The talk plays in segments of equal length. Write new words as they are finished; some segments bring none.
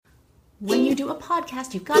When you do a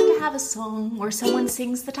podcast, you've got to have a song where someone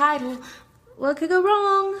sings the title. What could go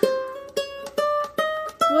wrong?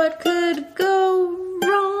 What could go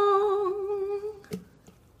wrong?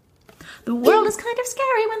 The world is kind of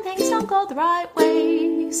scary when things don't go the right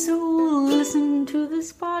way. So listen to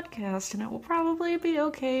this podcast and it will probably be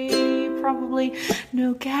okay. Probably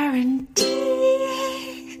no guarantees.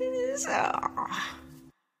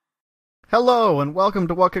 Hello, and welcome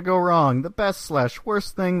to What Could Go Wrong, the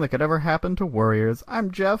best/worst thing that could ever happen to Warriors. I'm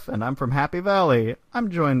Jeff, and I'm from Happy Valley. I'm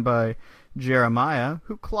joined by Jeremiah,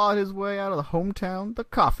 who clawed his way out of the hometown, the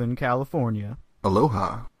Coffin, California.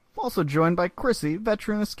 Aloha. I'm also joined by Chrissy,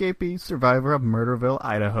 veteran escapee, survivor of Murderville,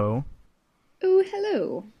 Idaho. Oh,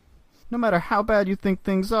 hello. No matter how bad you think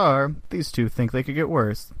things are, these two think they could get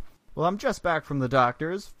worse. Well, I'm just back from the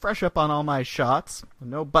doctors, fresh up on all my shots.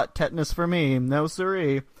 No butt tetanus for me, no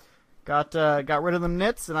siree. Got rid of them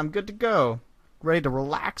nits, and I'm good to go. Ready to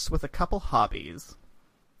relax with a couple hobbies.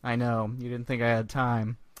 I know, you didn't think I had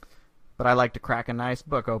time. But I like to crack a nice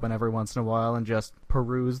book open every once in a while and just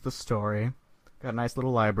peruse the story. Got a nice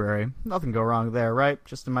little library. Nothing go wrong there, right?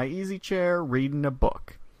 Just in my easy chair, reading a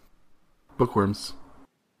book. Bookworms.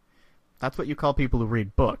 That's what you call people who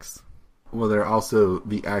read books. Well, they're also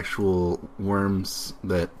the actual worms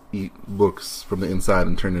that eat books from the inside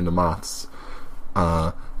and turn into moths.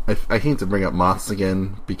 I hate to bring up moths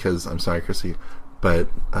again because, I'm sorry, Chrissy, but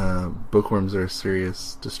bookworms are a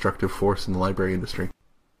serious destructive force in the library industry.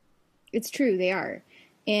 It's true, they are.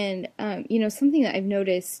 And, something that I've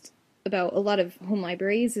noticed about a lot of home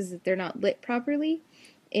libraries is that they're not lit properly.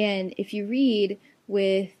 And if you read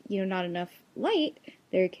with, not enough light,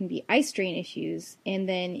 there can be eye strain issues. And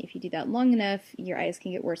then if you do that long enough, your eyes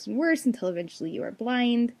can get worse and worse until eventually you are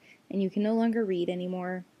blind and you can no longer read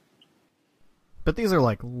anymore. But these are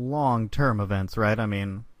like long-term events, right? I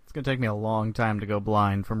mean, it's going to take me a long time to go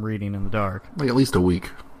blind from reading in the dark. Like at least a week.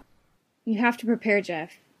 You have to prepare, Jeff.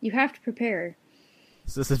 You have to prepare.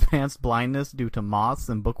 Is this advanced blindness due to moths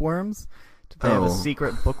and bookworms? Did they have a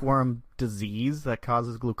secret bookworm disease that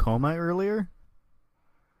causes glaucoma earlier?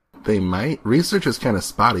 They might. Research is kind of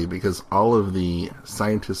spotty because all of the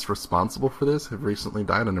scientists responsible for this have recently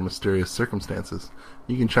died under mysterious circumstances.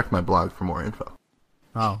 You can check my blog for more info.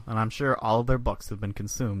 Oh, and I'm sure all of their books have been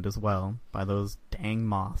consumed as well by those dang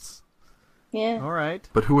moths. Yeah. All right.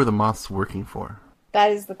 But who are the moths working for?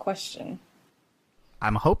 That is the question.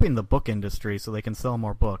 I'm hoping the book industry so they can sell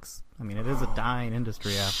more books. I mean, it is a dying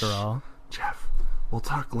industry after all. Jeff, we'll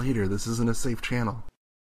talk later. This isn't a safe channel.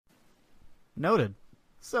 Noted.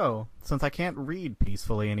 So, since I can't read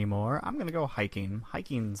peacefully anymore, I'm going to go hiking.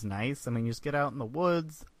 Hiking's nice. I mean, you just get out in the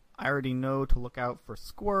woods. I already know to look out for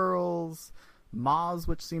squirrels, moths,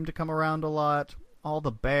 which seem to come around a lot, all the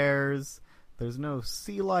bears. There's no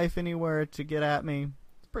sea life anywhere to get at me.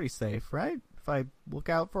 It's pretty safe, right? If I look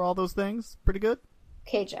out for all those things, pretty good.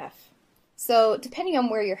 Okay, Jeff. So, depending on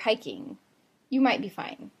where you're hiking, you might be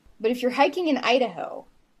fine. But if you're hiking in Idaho,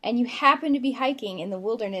 and you happen to be hiking in the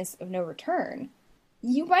wilderness of no return,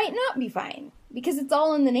 you might not be fine, because it's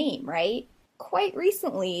all in the name, right? Quite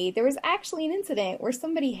recently, there was actually an incident where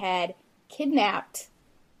somebody had kidnapped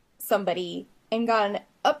somebody and gone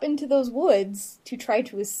up into those woods to try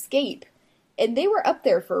to escape. And they were up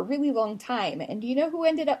there for a really long time. And do you know who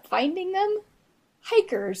ended up finding them?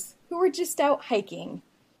 Hikers who were just out hiking.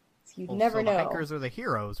 So you'd never know. The hikers are the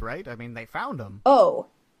heroes, right? I mean, they found them. Oh,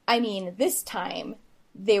 I mean, this time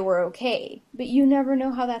they were okay. But you never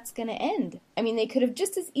know how that's going to end. I mean, they could have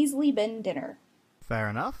just as easily been dinner. Fair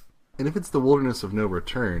enough. And if it's the Wilderness of No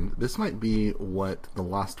Return, this might be what the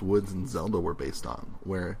Lost Woods in Zelda were based on,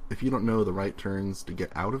 where if you don't know the right turns to get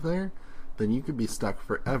out of there, then you could be stuck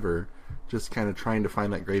forever just kind of trying to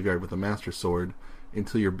find that graveyard with a Master Sword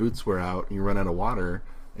until your boots wear out and you run out of water,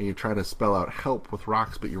 and you try to spell out help with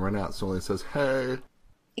rocks, but you run out, so it only says, hey.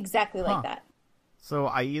 Exactly like that. So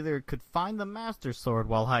I either could find the Master Sword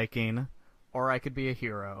while hiking, or I could be a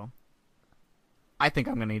hero. I think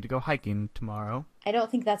I'm going to need to go hiking tomorrow. I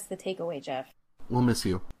don't think that's the takeaway, Jeff. We'll miss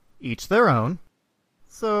you. Each their own.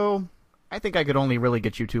 So, I think I could only really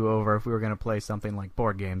get you two over if we were going to play something like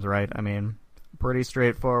board games, right? I mean, pretty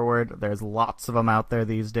straightforward. There's lots of them out there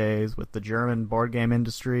these days with the German board game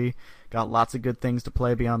industry. Got lots of good things to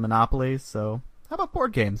play beyond Monopoly, so how about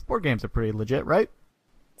board games? Board games are pretty legit, right?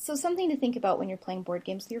 So something to think about when you're playing board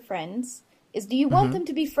games with your friends is, do you want them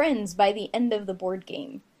to be friends by the end of the board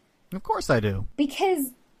game? Of course I do.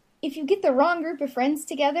 Because if you get the wrong group of friends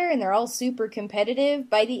together and they're all super competitive,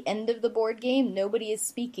 by the end of the board game, nobody is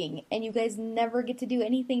speaking, and you guys never get to do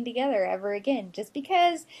anything together ever again, just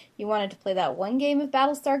because you wanted to play that one game of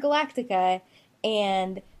Battlestar Galactica,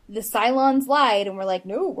 and the Cylons lied and were like,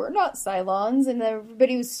 no, we're not Cylons. And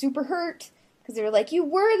everybody was super hurt because they were like, you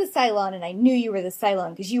were the Cylon, and I knew you were the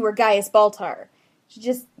Cylon because you were Gaius Baltar.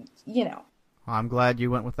 Just, you know. Well, I'm glad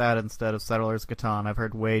you went with that instead of Settlers Catan. I've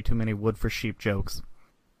heard way too many wood for sheep jokes.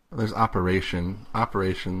 There's Operation.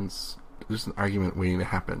 Operations, there's an argument waiting to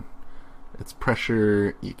happen. It's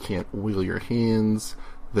pressure, you can't wiggle your hands,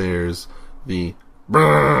 there's the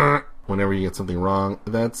brrr whenever you get something wrong.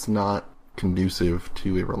 That's not conducive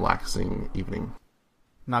to a relaxing evening.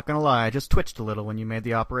 Not gonna lie, I just twitched a little when you made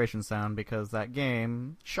the operation sound because that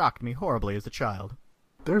game shocked me horribly as a child.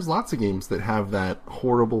 There's lots of games that have that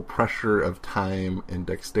horrible pressure of time and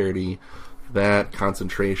dexterity, that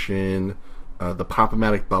concentration. The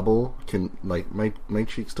Pop-O-Matic bubble can, like, my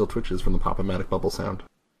cheek still twitches from the Pop-O-Matic bubble sound.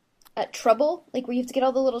 Trouble, like where you have to get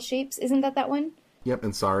all the little shapes. Isn't that one? Yep,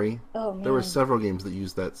 and sorry. Oh, man. There were several games that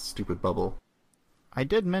used that stupid bubble. I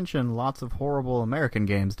did mention lots of horrible American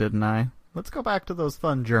games, didn't I? Let's go back to those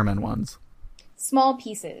fun German ones. Small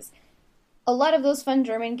pieces. A lot of those fun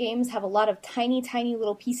German games have a lot of tiny, tiny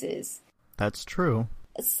little pieces. That's true.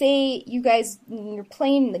 Say you guys, you're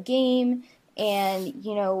playing the game and,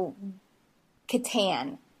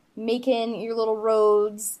 Catan, making your little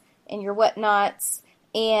roads and your whatnots,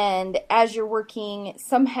 and as you're working,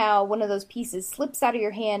 somehow one of those pieces slips out of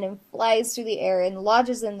your hand and flies through the air and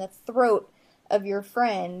lodges in the throat of your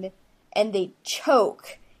friend, and they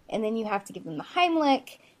choke, and then you have to give them the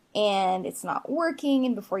Heimlich, and it's not working,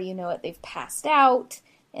 and before you know it, they've passed out,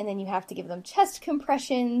 and then you have to give them chest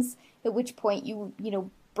compressions, at which point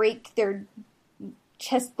you break their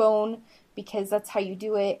chest bone, because that's how you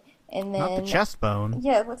do it, and then... Not the chest bone.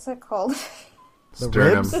 Yeah, what's that called? The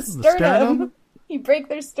Sternum. ribs? The sternum. You break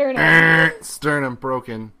their sternum. Sternum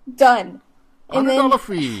broken. Done. And then $100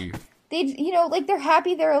 fee. they, they're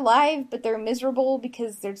happy they're alive, but they're miserable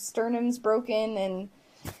because their sternum's broken and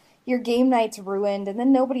your game night's ruined, and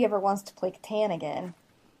then nobody ever wants to play Catan again.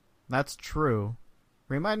 That's true.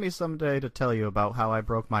 Remind me someday to tell you about how I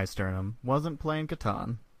broke my sternum. Wasn't playing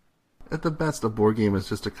Catan. At the best, a board game is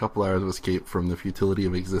just a couple hours of escape from the futility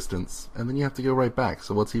of existence, and then you have to go right back,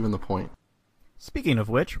 so what's even the point? Speaking of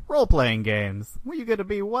which, role-playing games. Where you get to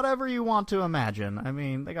be whatever you want to imagine. I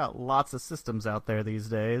mean, they got lots of systems out there these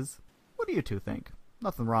days. What do you two think?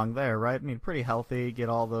 Nothing wrong there, right? I mean, pretty healthy, get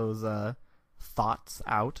all those, thoughts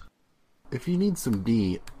out. If you need some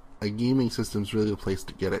D, a gaming system's really the place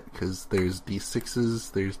to get it, because there's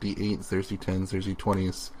D6s, there's D8s, there's D10s, there's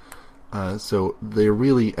D20s. So they're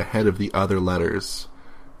really ahead of the other letters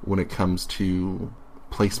when it comes to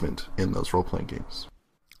placement in those role-playing games.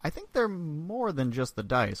 I think they're more than just the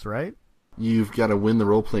dice, right? You've got to win the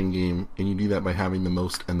role-playing game, and you do that by having the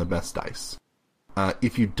most and the best dice.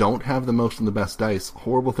 If you don't have the most and the best dice,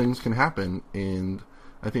 horrible things can happen, and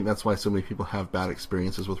I think that's why so many people have bad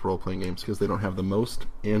experiences with role-playing games, because they don't have the most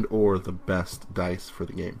and or the best dice for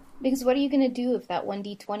the game. Because what are you going to do if that one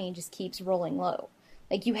D20 just keeps rolling low?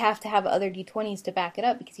 Like, you have to have other D20s to back it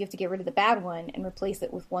up, because you have to get rid of the bad one and replace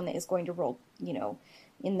it with one that is going to roll,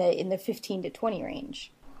 in the 15 to 20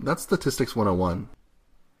 range. That's Statistics 101.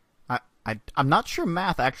 I'm not sure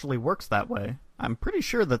math actually works that way. I'm pretty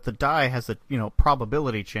sure that the die has a,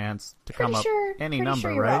 probability chance to come up any number,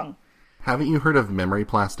 sure you're right? Wrong. Haven't you heard of memory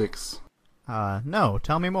plastics? No,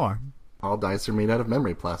 tell me more. All dice are made out of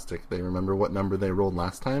memory plastic. They remember what number they rolled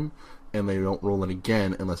last time, and they don't roll it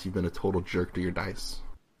again unless you've been a total jerk to your dice.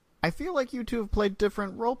 I feel like you two have played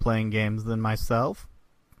different role-playing games than myself.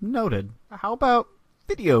 Noted. How about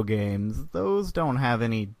video games? Those don't have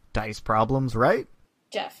any dice problems, right?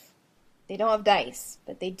 Jeff, they don't have dice,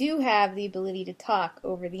 but they do have the ability to talk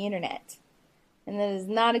over the internet. And that is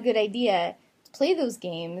not a good idea to play those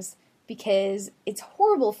games because it's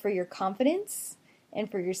horrible for your confidence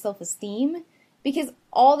and for your self-esteem, because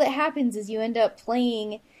all that happens is you end up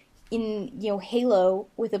playing in, Halo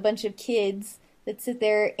with a bunch of kids that sit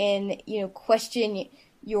there and, question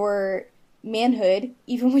your manhood,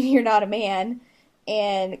 even when you're not a man,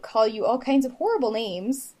 and call you all kinds of horrible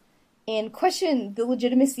names, and question the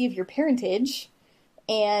legitimacy of your parentage,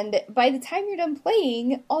 and by the time you're done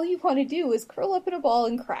playing, all you want to do is curl up in a ball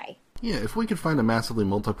and cry. Yeah, if we could find a massively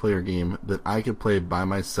multiplayer game that I could play by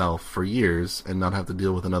myself for years and not have to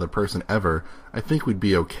deal with another person ever, I think we'd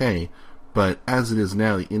be okay. But as it is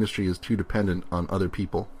now, the industry is too dependent on other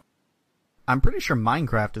people. I'm pretty sure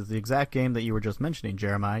Minecraft is the exact game that you were just mentioning,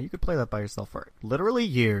 Jeremiah. You could play that by yourself for literally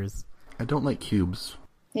years. I don't like cubes.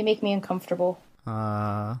 They make me uncomfortable.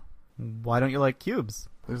 Why don't you like cubes?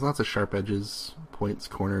 There's lots of sharp edges, points,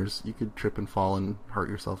 corners. You could trip and fall and hurt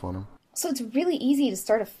yourself on them. So it's really easy to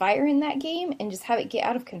start a fire in that game and just have it get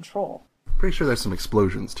out of control. Pretty sure there's some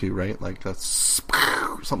explosions too, right? Like that's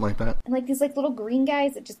something like that. And like these like little green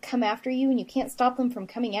guys that just come after you and you can't stop them from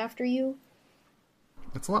coming after you.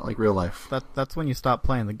 It's a lot like real life. That's when you stop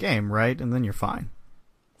playing the game, right? And then you're fine.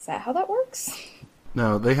 Is that how that works?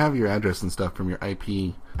 No, they have your address and stuff from your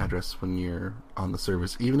IP address when you're on the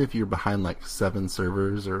service. Even if you're behind like 7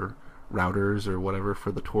 servers or routers or whatever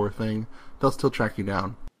for the Tor thing, they'll still track you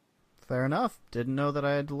down. Fair enough. Didn't know that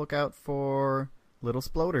I had to look out for little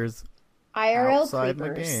sploders IRL outside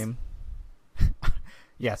creepers. my game.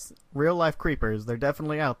 Yes, real life creepers. They're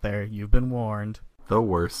definitely out there. You've been warned. The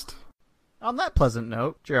worst. On that pleasant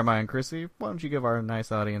note, Jeremiah and Chrissy, why don't you give our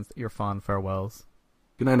nice audience your fond farewells?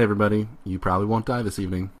 Good night, everybody. You probably won't die this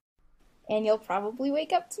evening. And you'll probably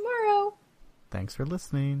wake up tomorrow. Thanks for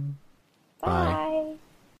listening. Bye.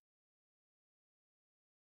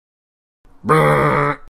 Bye. Brrr.